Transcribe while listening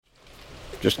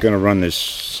Just going to run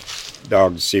this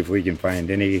dog to see if we can find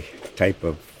any type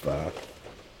of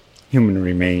human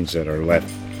remains that are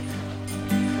left.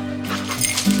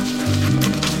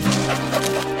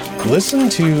 Listen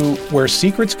to Where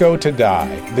Secrets Go to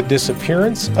Die, The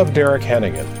Disappearance of Derek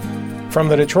Hennigan. From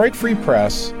the Detroit Free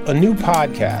Press, a new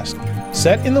podcast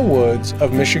set in the woods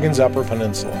of Michigan's Upper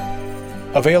Peninsula.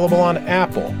 Available on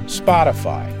Apple,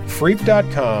 Spotify,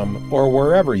 Freep.com, or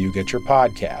wherever you get your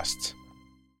podcasts.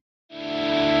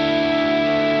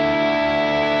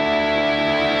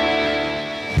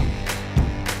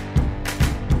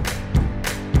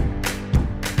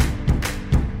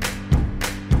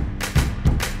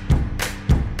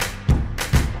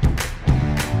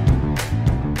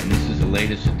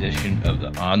 Latest edition of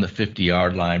the On the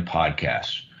 50-Yard Line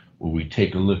podcast, where we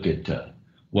take a look at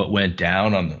what went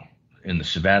down in the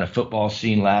Savannah football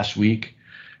scene last week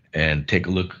and take a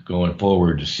look going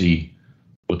forward to see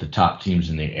what the top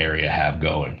teams in the area have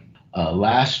going.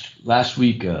 Last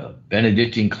week,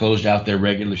 Benedictine closed out their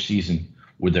regular season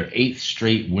with their 8th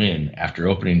straight win after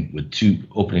opening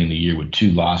the year with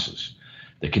 2 losses.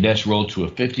 The Cadets rolled to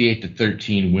a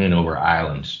 58-13 win over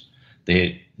Islands.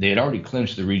 They had already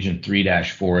clinched the Region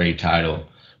 3-4A title,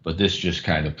 but this just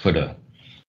kind of put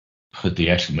the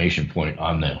exclamation point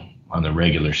on the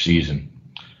regular season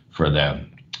for them.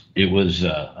 It was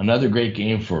another great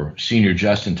game for senior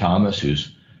Justin Thomas,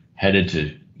 who's headed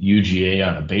to UGA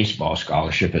on a baseball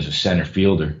scholarship as a center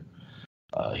fielder.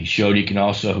 He showed he can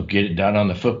also get it done on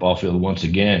the football field once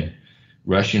again,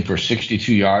 rushing for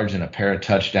 62 yards and a pair of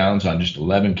touchdowns on just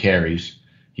 11 carries.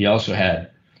 He also had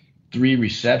 3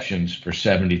 receptions for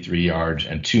 73 yards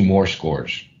and 2 more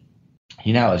scores.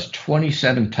 He now has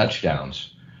 27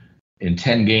 touchdowns in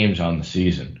 10 games on the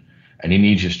season, and he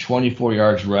needs just 24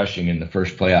 yards rushing in the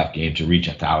first playoff game to reach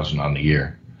 1,000 on the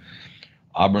year.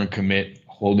 Auburn commit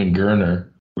Holden Gerner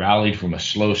rallied from a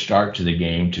slow start to the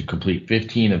game to complete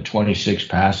 15 of 26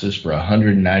 passes for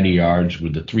 190 yards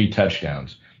with the 3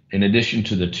 touchdowns. In addition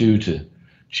to the 2 to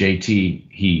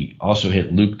JT, he also hit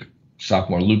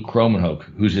sophomore Luke Kromenhoek,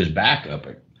 who's his backup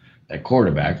at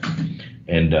quarterback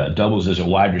and doubles as a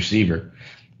wide receiver.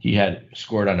 He had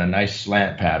scored on a nice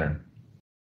slant pattern.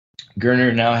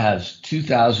 Gerner now has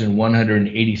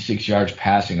 2,186 yards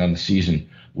passing on the season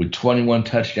with 21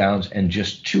 touchdowns and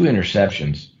just 2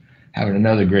 interceptions, having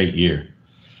another great year.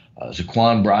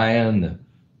 Zaquan Bryan,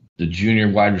 the junior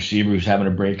wide receiver who's having a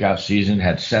breakout season,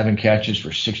 had 7 catches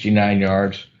for 69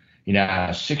 yards. He now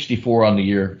has 64 on the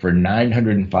year for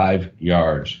 905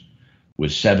 yards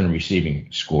with 7 receiving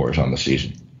scores on the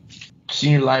season.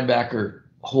 Senior linebacker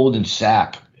Holden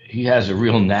Sapp, he has a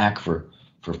real knack for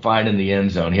finding the end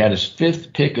zone. He had his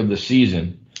 5th pick of the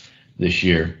season this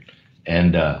year,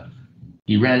 and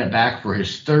he ran it back for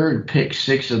his 3rd pick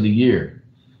 6 of the year.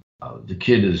 The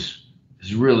kid has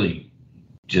really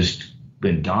just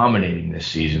been dominating this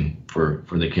season for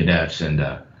the Cadets, and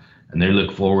they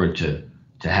look forward to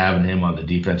having him on the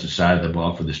defensive side of the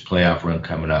ball for this playoff run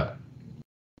coming up.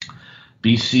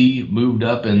 BC moved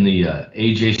up in the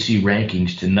AJC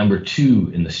rankings to number 2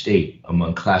 in the state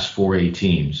among Class 4A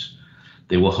teams.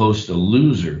 They will host the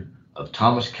loser of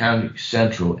Thomas County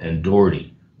Central and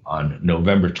Doherty on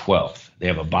November 12th. They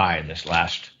have a bye in this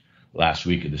last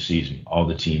week of the season. All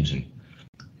the teams in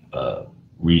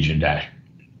Region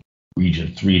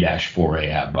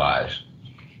 3-4A have byes.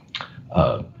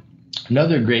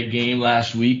 Another great game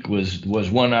last week was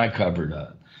one I covered.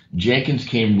 Jenkins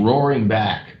came roaring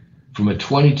back from a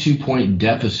 22-point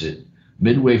deficit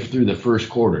midway through the first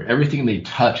quarter. Everything they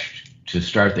touched to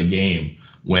start the game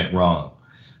went wrong,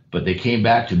 but they came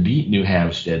back to beat New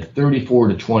Hampstead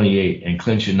 34-28 and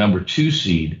clinch a number 2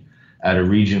 seed at a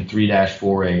Region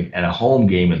 3-4A and a home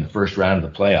game in the first round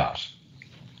of the playoffs.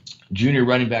 Junior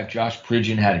running back Josh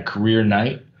Pridgeon had a career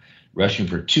night, rushing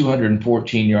for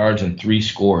 214 yards and 3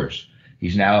 scores.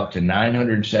 He's now up to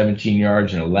 917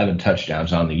 yards and 11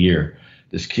 touchdowns on the year.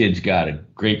 This kid's got a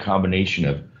great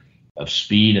combination of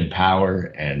speed and power,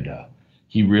 and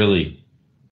he really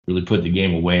put the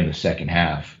game away in the second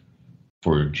half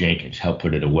for Jenkins. Helped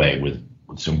put it away with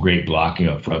some great blocking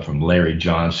up front from Larry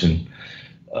Johnson,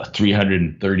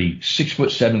 6'7",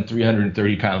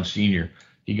 330-pound senior.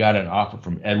 He got an offer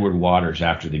from Edward Waters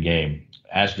after the game,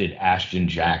 as did Ashton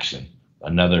Jackson,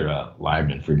 another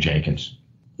lineman for Jenkins.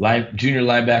 Junior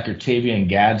linebacker Tavian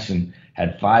Gadsden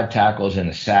had 5 tackles and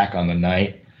a sack on the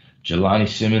night. Jelani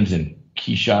Simmons and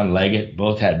Keyshawn Leggett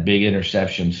both had big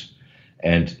interceptions.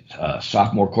 And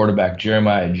sophomore quarterback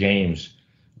Jeremiah James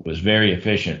was very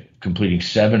efficient, completing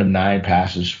 7 of 9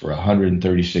 passes for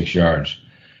 136 yards.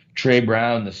 Trey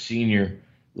Brown, the senior,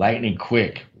 lightning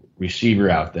quick, receiver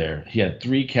out there. He had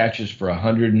 3 catches for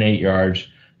 108 yards,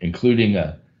 including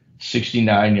a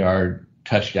 69-yard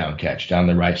touchdown catch down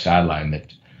the right sideline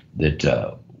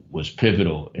that was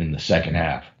pivotal in the second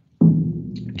half.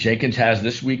 Jenkins has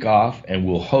this week off and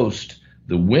will host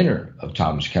the winner of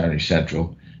Thomas County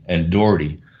Central and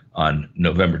Doherty on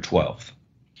November 12th.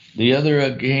 The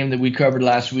other game that we covered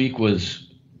last week was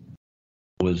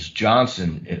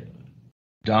Johnson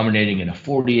dominating in a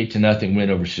 48-0 win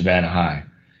over Savannah High.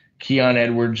 Keon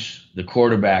Edwards, the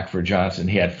quarterback for Johnson,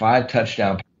 he had 5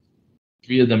 touchdown passes,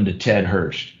 3 of them to Ted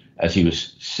Hurst, as he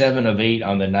was 7 of 8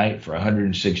 on the night for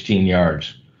 116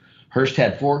 yards. Hurst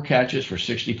had 4 catches for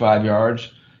 65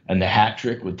 yards and the hat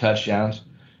trick with touchdowns,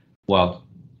 while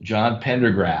John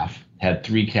Pendergraph had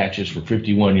 3 catches for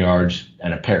 51 yards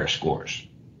and a pair of scores.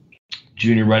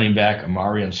 Junior running back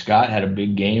Amarian Scott had a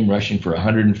big game, rushing for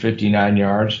 159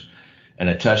 yards and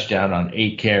a touchdown on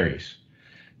 8 carries.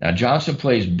 Now, Johnson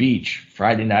plays Beach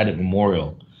Friday night at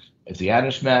Memorial. If the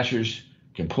Adams Smashers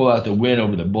can pull out the win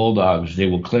over the Bulldogs, they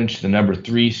will clinch the number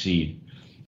 3 seed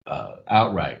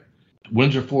outright.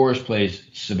 Windsor Forest plays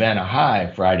Savannah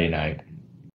High Friday night.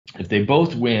 If they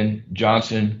both win,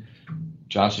 Johnson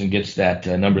gets that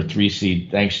number 3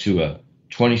 seed thanks to a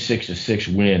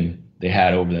 26-6 win they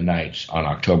had over the Knights on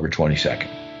October 22nd.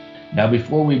 Now,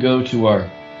 before we go to our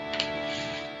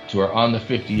on the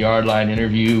 50-yard line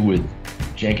interview with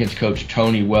Jenkins coach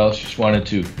Tony Welch, just wanted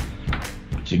to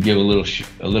give a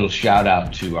little shout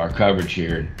out to our coverage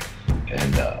here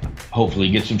and hopefully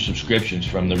get some subscriptions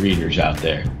from the readers out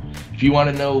there. If you want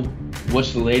to know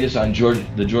what's the latest on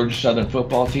the Georgia Southern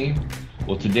football team,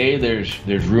 well, today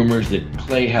there's rumors that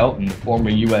Clay Helton, the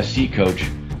former USC coach,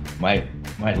 might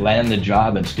land the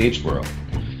job in Statesboro.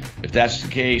 If that's the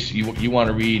case, you want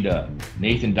to read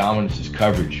Nathan Dominus'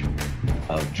 coverage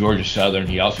of Georgia Southern.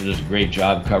 He also does a great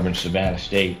job covering Savannah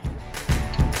State.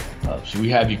 So we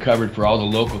have you covered for all the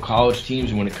local college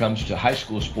teams, and when it comes to high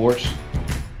school sports,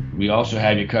 we also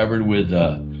have you covered with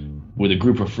a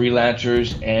group of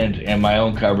freelancers and my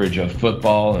own coverage of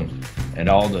football and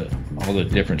all the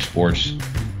different sports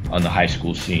on the high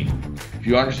school scene. If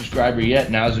you aren't a subscriber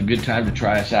yet, now's a good time to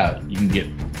try us out. You can get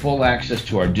full access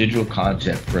to our digital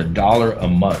content for $1 a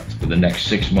month for the next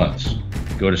 6 months.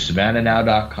 Go to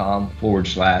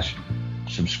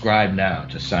savannahnow.com/subscribe now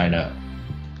to sign up.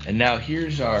 And now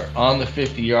here's our On the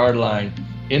 50-Yard Line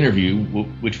interview,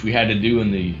 which we had to do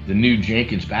in the new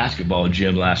Jenkins basketball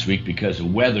gym last week because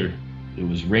of weather. It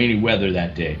was rainy weather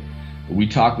that day. But we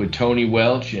talked with Tony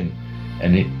Welch, and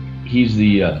he's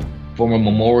the former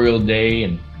Memorial Day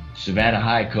and Savannah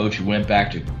High coach who went back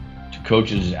to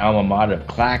coach his alma mater of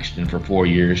Claxton for 4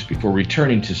 years before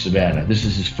returning to Savannah. This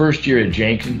is his first year at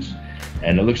Jenkins,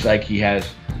 and it looks like he has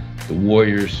the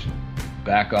Warriors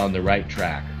back on the right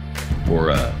track for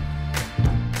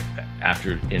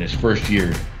in his first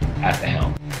year at the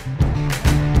helm.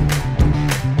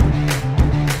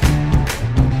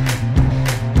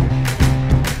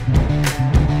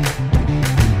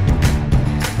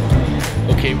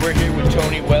 Okay, we're here with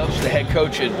Tony Welch, the head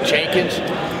coach at Jenkins.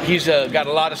 He's got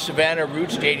a lot of Savannah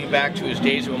roots dating back to his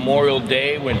days of Memorial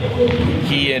Day when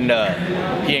he and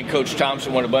Coach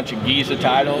Thompson won a bunch of Giza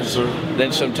titles.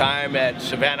 Then some time at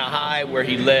Savannah High where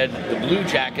he led the Blue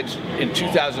Jackets in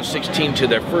 2016 to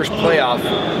their first playoff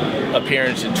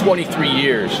appearance in 23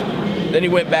 years. Then he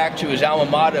went back to his alma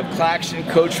mater of Claxton,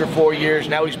 coached for 4 years.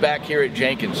 Now he's back here at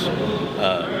Jenkins,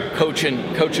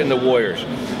 coaching the Warriors.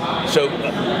 So,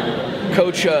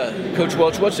 Coach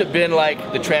Welch, what's it been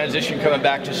like, the transition coming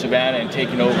back to Savannah and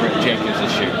taking over at Jenkins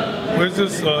this year? We're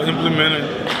just implementing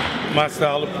my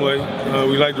style of play.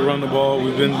 We like to run the ball.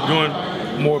 We've been doing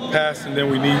more passing than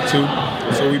we need to,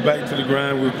 so we back to the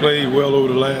grind. We played well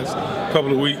over the last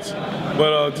couple of weeks,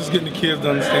 but just getting the kids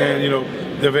to understand,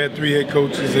 they've had 3 head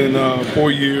coaches in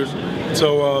 4 years,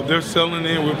 so they're settling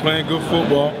in. We're playing good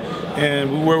football,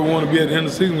 and where we want to be at the end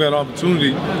of the season, we got an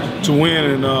opportunity to win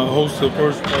and host the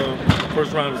first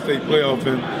round of state playoff,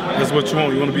 and that's what you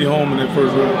want. You want to be home in that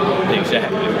first round.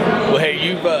 Exactly. Well, hey,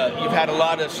 you've had a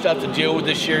lot of stuff to deal with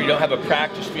this year. You don't have a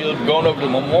practice field. Going over to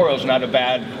Memorial is not a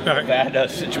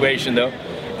bad situation, though.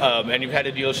 And you've had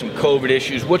to deal with some COVID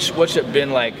issues. What's it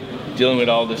been like dealing with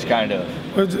all this kind of?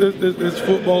 It's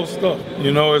football stuff.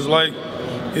 It's like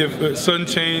if a sudden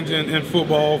change in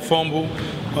football, fumble,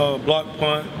 block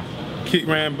punt, kick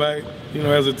ran back.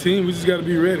 As a team, we just got to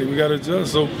be ready. We got to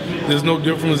adjust. So there's no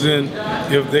difference in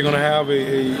if they're going to have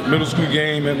a middle school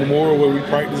game at Memorial where we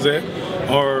practice at,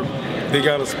 or they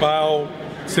got a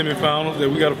semifinals that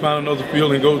we got to find another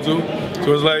field and go to.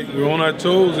 So it's like we're on our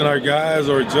toes and our guys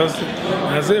are adjusting.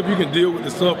 And I said if you can deal with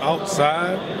the stuff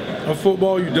outside of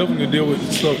football, you definitely can deal with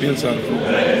the stuff inside of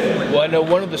football. Well, I know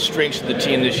one of the strengths of the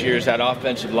team this year is that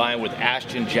offensive line with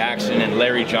Ashton Jackson and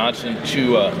Larry Johnson,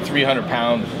 two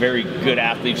 300-pound, very good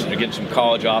athletes that are getting some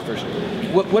college offers.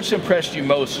 What's impressed you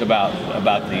most about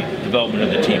the development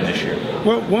of the team this year?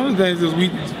 Well, one of the things is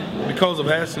because of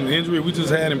Ashton's injury, we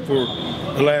just had him for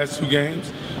the last 2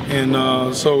 games.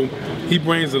 And so he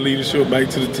brings the leadership back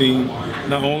to the team,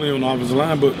 not only on the offensive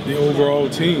line, but the overall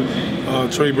team.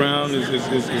 Trey Brown is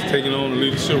taking on a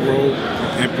leadership role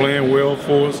and playing well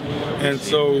for us. And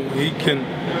so he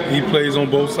plays on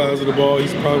both sides of the ball.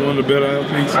 He's probably one of the better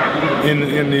athletes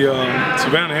in the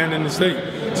Savannah and in the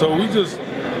state. So we just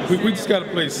got to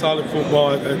play solid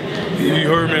football. You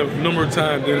heard me a number of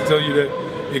times. They'll tell you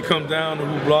that it comes down to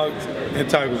who blocks and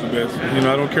tackles the best. You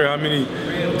know, I don't care how many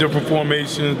different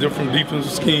formations, different defensive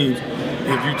schemes.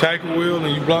 If you tackle well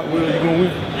and you block well, you're going to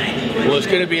win. Well, it's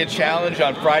going to be a challenge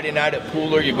on Friday night at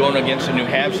Pooler. You're going against a New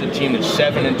Hampshire team that's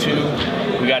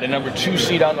 7-2. We got a number 2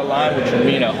 seed on the line, which will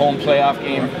mean a home playoff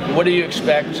game. What do you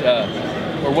expect,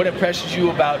 or what impresses you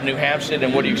about New Hampshire,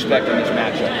 and what do you expect in this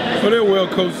matchup? Well, they're a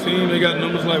well-coached team. They got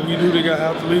numbers like we do. They got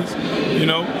athletes. You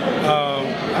know,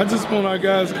 I just want our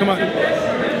guys to come out.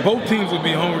 Both teams will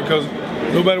be hungry because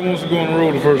nobody wants to go on the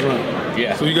road the first round.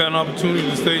 Yeah. So you got an opportunity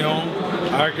to stay home.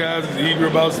 Our guys is eager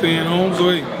about staying home. So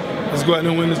hey, let's go out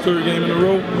there and win this 3rd game in a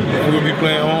row, and we'll be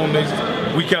playing home next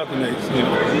week after next. You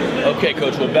know. Okay,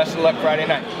 Coach. Well, best of luck Friday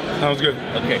night. Sounds good.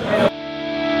 Okay.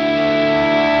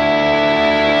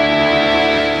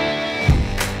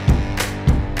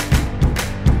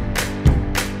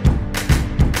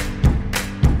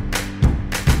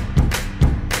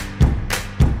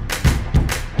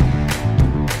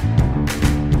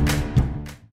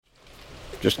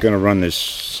 Just going to run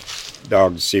this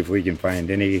dog to see if we can find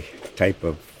any type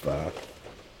of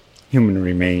human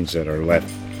remains that are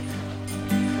left.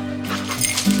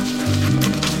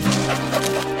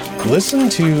 Listen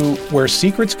to Where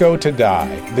Secrets Go to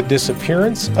Die, The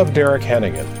Disappearance of Derek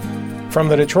Hennigan. From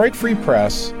the Detroit Free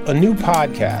Press, a new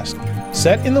podcast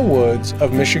set in the woods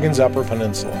of Michigan's Upper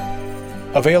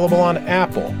Peninsula. Available on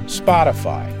Apple,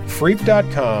 Spotify,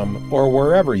 Freep.com, or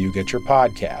wherever you get your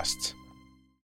podcasts.